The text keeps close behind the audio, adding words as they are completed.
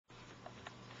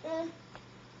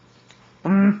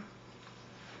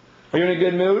Are you in a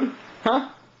good mood? Huh?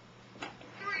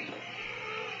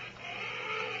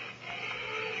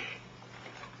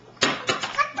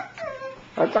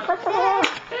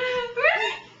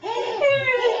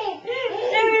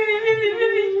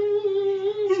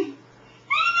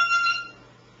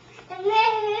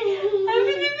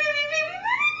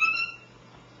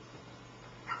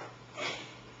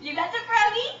 You got the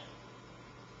froggy?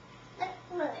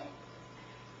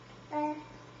 Are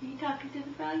you talking to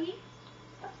the froggy?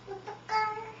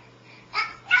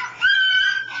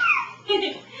 Where'd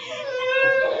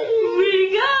he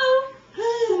go?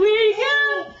 Where'd he go?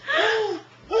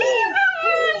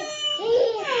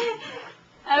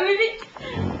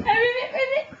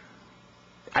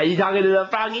 Are you talking to the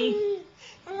froggy?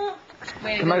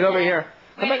 Come back over here.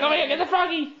 Come back over here. Get the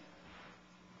froggy.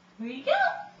 Where'd he go?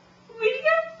 Where'd he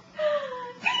go?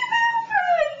 Take the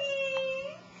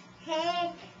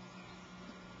froggy.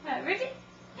 Ready?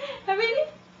 Ready?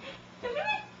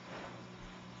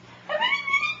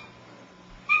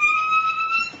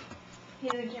 He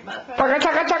doesn't care about the froggy.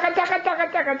 Taka, taka, taka, taka,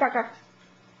 taka, taka.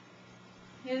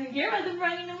 He doesn't care about the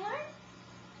froggy no more.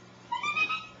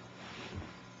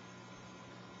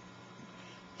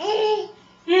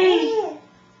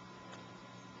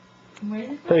 Where's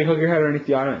the froggy? So you hook your head underneath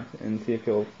the ottoman and see if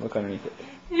he'll look underneath it.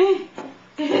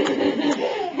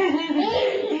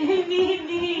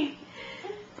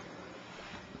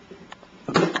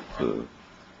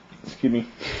 Excuse me.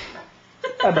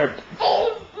 I burped.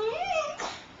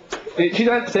 She's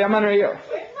on. Say I'm under here.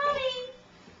 Where's Mommy?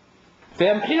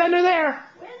 Sam, she's under there.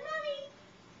 Where's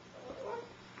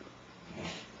Mommy?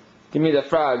 Give me the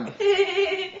frog.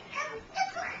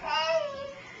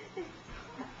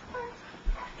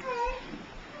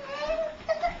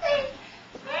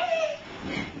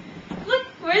 Look,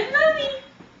 where's Mommy?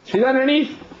 She's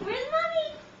underneath. Where's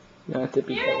Mommy? Yeah,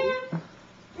 tippy Here I toe.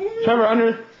 am. Trevor,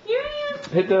 under. Here I am.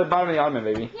 Hit the bottom of the ottoman,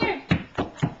 baby. Here.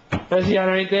 Is she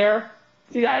underneath there?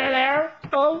 She's under there.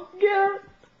 Oh, get her.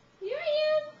 Here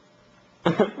I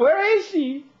am. Where is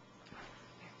she?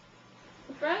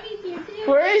 The froggy's here too.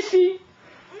 Where is she?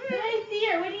 But I see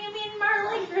her. What do you mean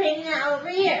Marley's hanging out over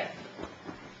here?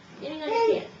 Getting on your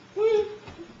chin.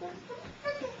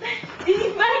 Did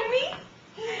you find me?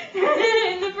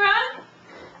 In the frog?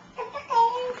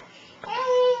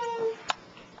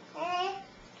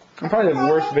 I'm probably the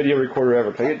worst video recorder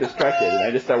ever because I get distracted and I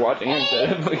just start watching him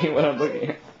instead of looking at what I'm looking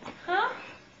at. Huh?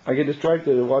 I get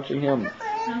distracted watching him,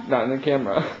 not in the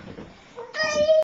camera.